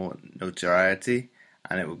podcast more notoriety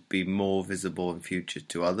and it would be more visible in future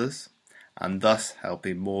to others, and thus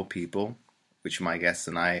helping more people, which my guests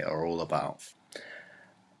and I are all about.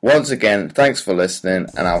 Once again, thanks for listening,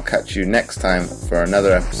 and I'll catch you next time for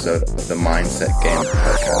another episode of the Mindset Game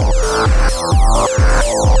podcast.